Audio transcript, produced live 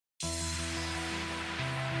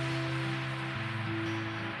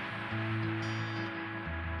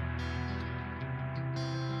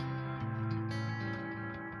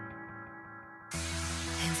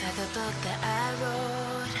book that I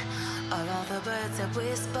wrote, or all the words that we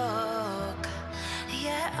spoke,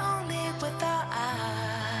 yet only with our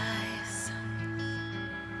eyes.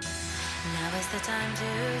 Now is the time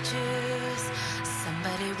to choose.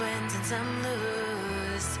 Somebody wins and some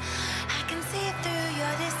lose. I can see through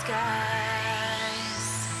your disguise.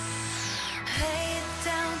 Lay it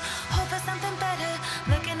down, hope for something better.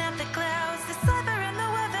 Looking at the clouds, the cyber and the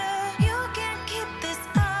weather. You can't keep this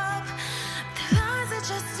up. The lies are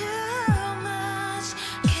just too much.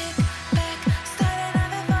 Kick back, start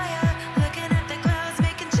another fire. Looking at the clouds,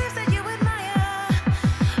 making shapes that you admire.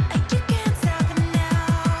 And you can't stop it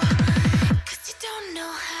now, 'cause you don't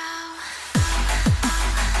know how.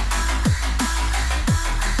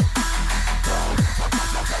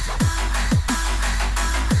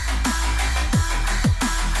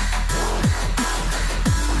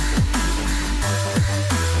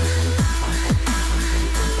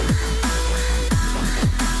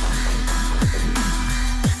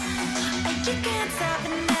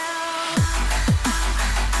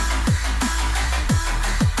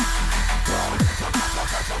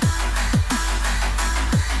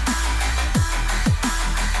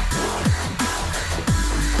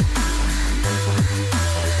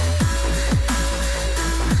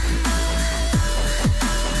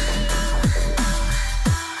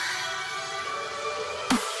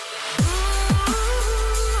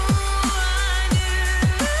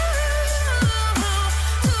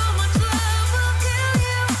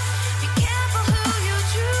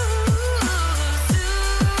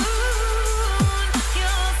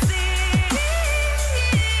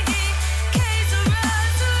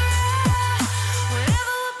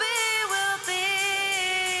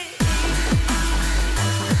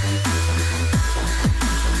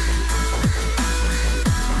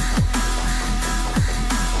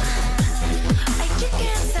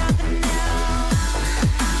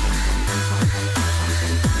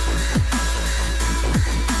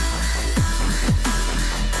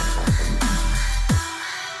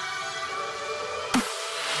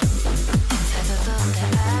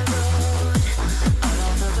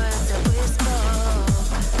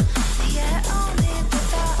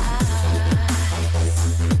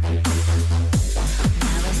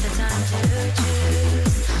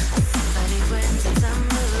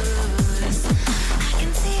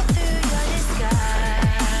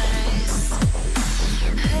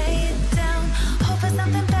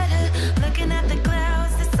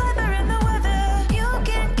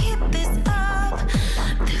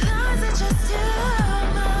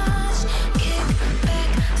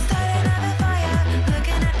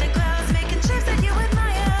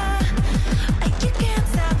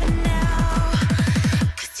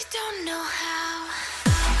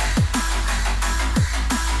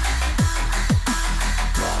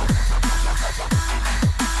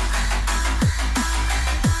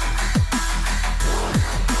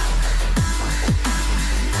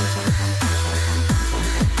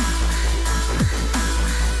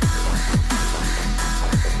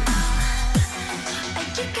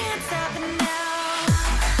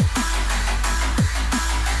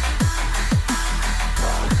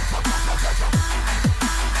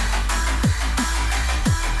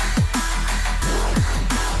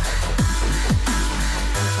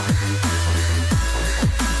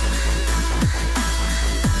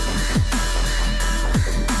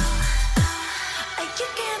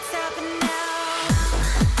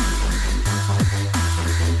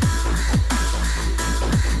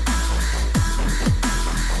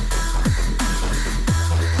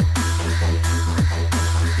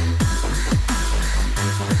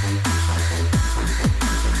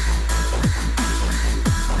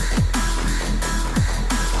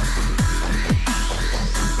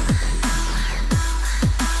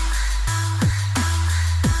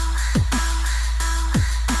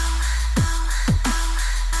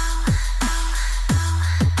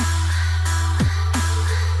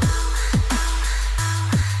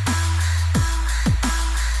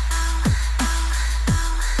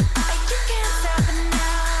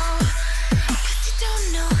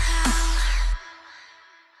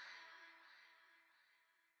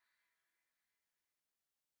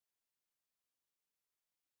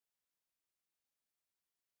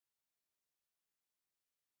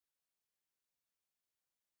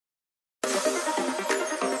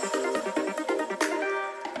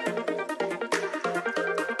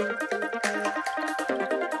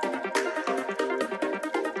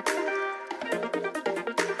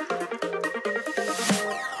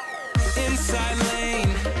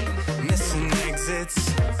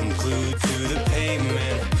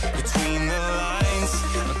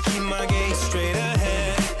 I'll keep my gaze straight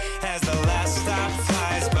ahead as the last stop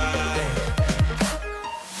flies by.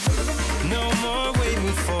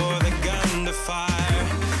 for the gun to fire.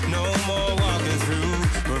 No more walking through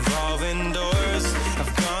revolving doors.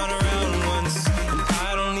 I've gone around once, and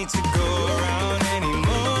I don't need to go around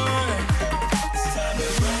anymore. It's time to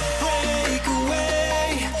break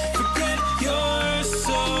away, forget your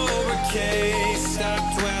sober case. Stop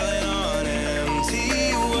dwelling on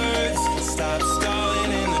empty words, stop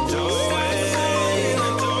stalling in the doorway.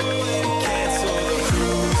 Cancel the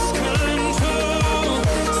cruise control,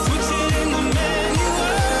 switch it in the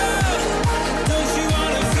manual. Don't you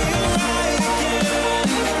wanna feel right again?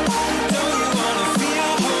 Don't you wanna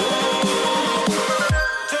feel whole?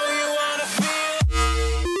 Don't you wanna feel?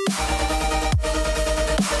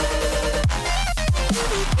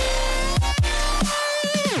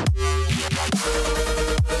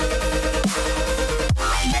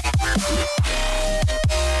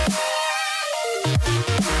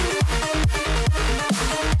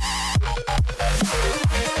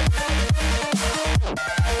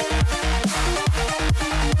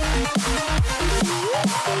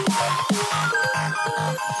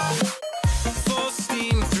 Full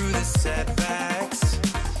steam through the setbacks.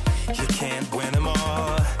 You can't win them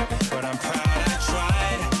all, but I'm proud I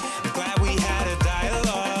tried. I'm glad we had a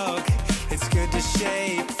dialogue. It's good to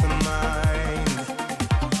shape the mind.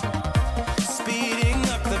 Speeding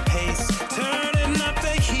up the pace, turning up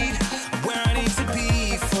the heat. Where I need to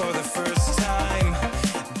be for the first time.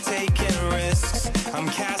 Taking risks, I'm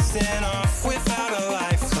casting off without a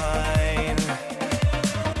lifeline.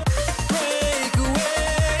 Break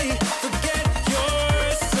away, forget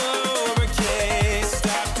your sober case.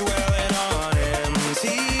 Stop dwelling on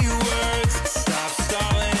empty words, stop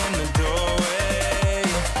stalling in the doorway.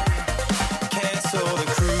 Cancel the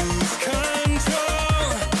cruise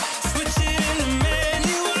control, switch it in the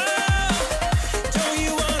manual. Don't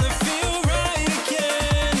you wanna feel right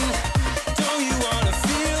again? Don't you wanna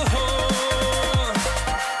feel whole?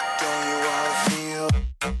 Don't you wanna feel?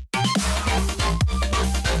 Don't you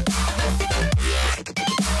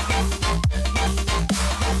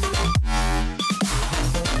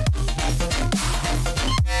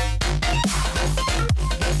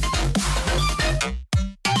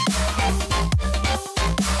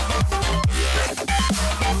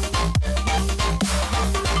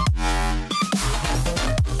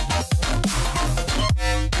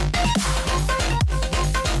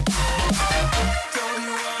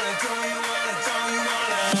wanna, don't you wanna, don't you wanna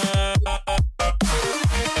feel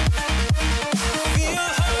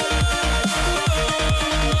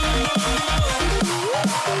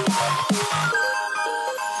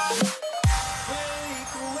break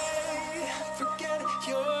away, forget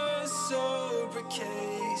your sober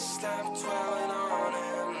case. Stop dwelling on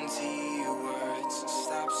empty words,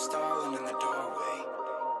 stop stalling in the doorway.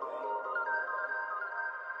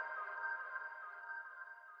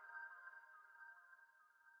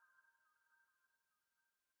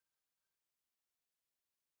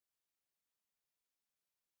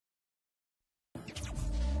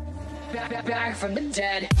 Back from the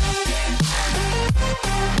dead.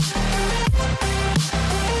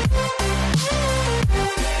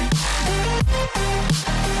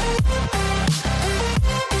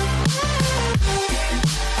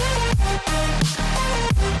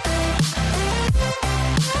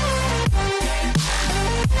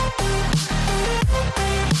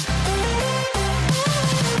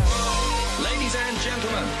 Ladies and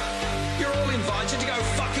gentlemen, you're all invited to go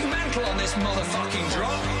fucking mental on this motherfucking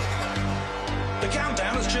drop. The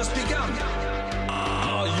countdown has just begun.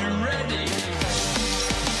 Are you ready?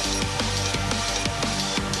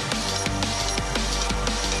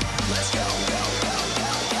 Let's go.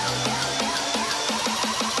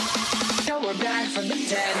 Now we're back from the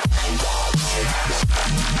dead.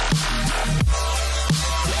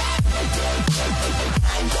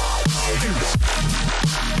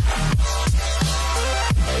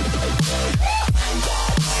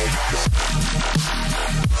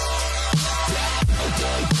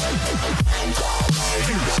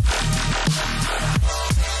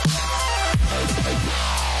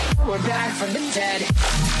 We're back from the dead.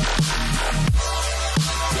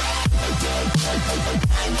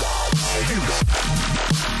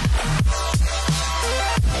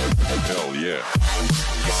 Hell yeah.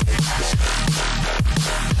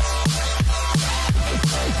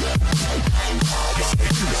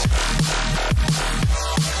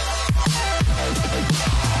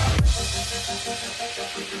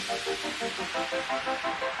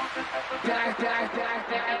 Back.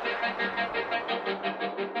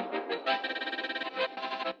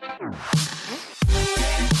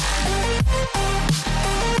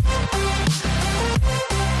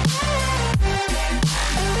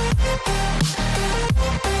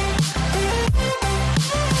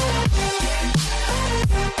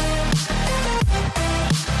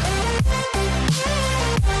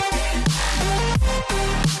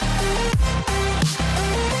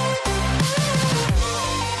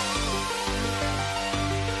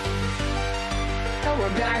 We're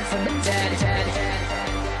back from the dead.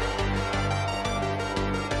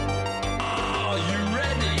 Are you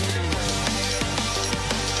ready?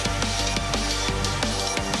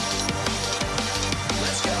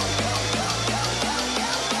 Let's go.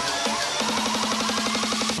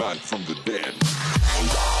 Back from the dead.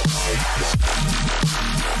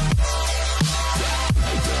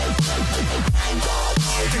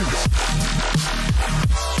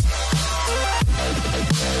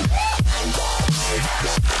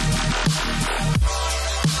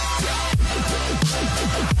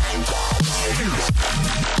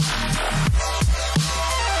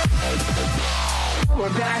 We're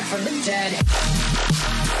back from the dead.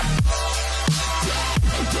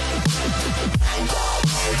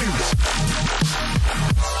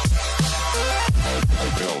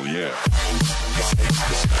 Hell yeah.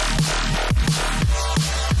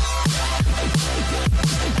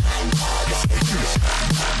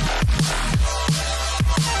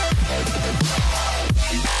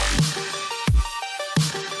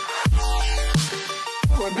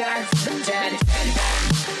 We're back from the dead.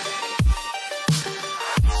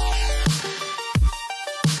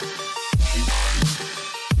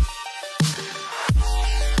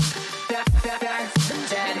 Back from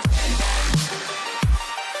the dead.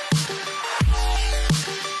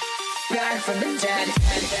 Back from the dead.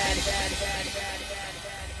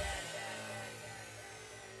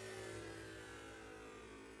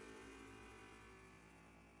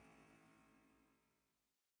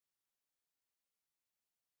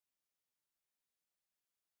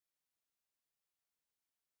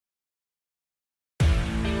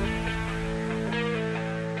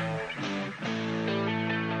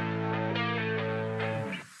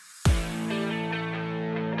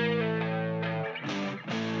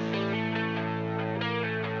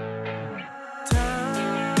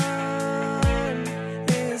 Time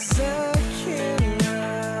is a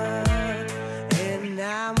killer, and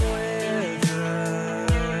I'm with her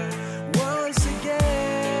once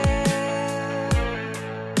again.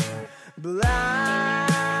 Blind,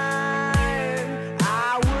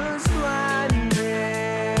 I was blinded,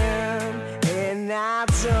 and I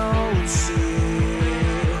don't see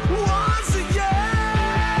once again.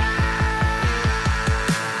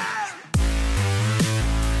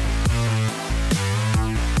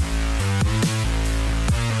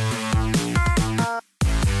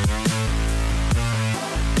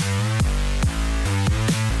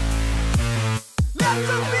 Let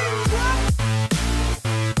the beat drop.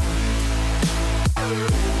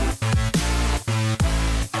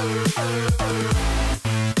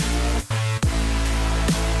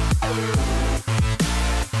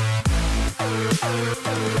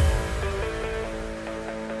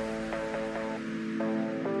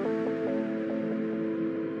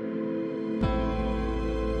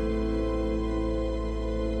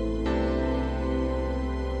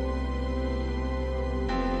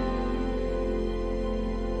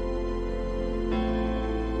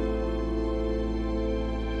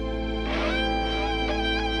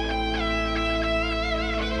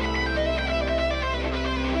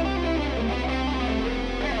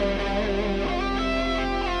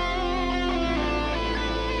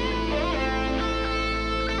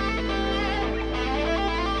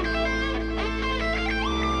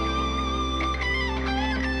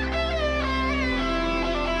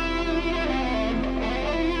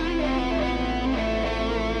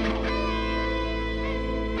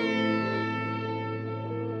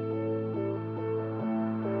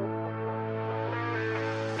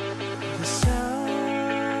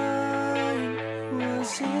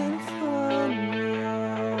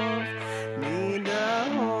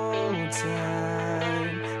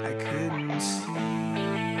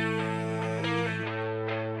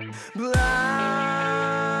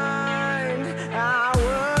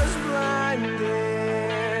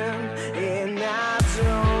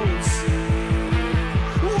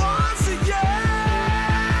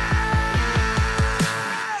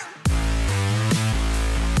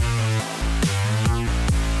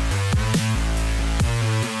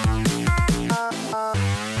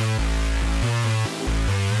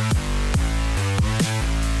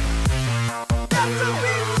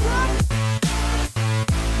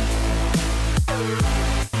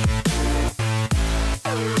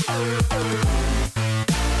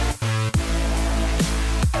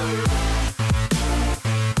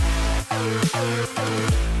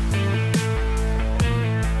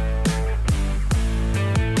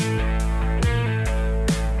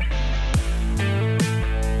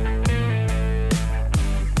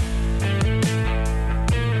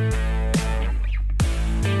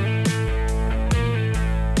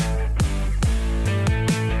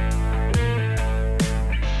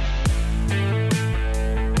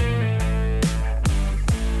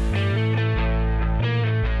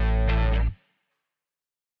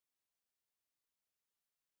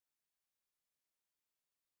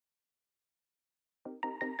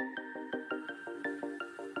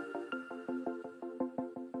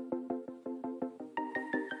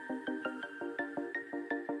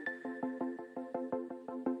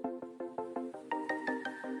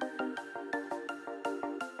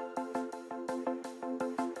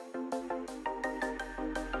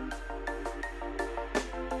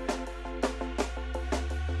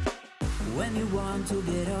 when you want to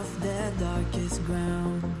get off the darkest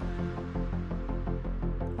ground,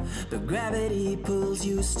 but gravity pulls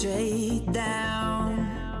you straight down.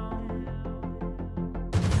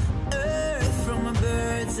 Earth from a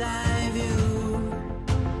bird's eye view.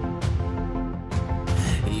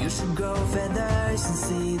 You should grow feathers and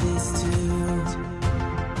see this too.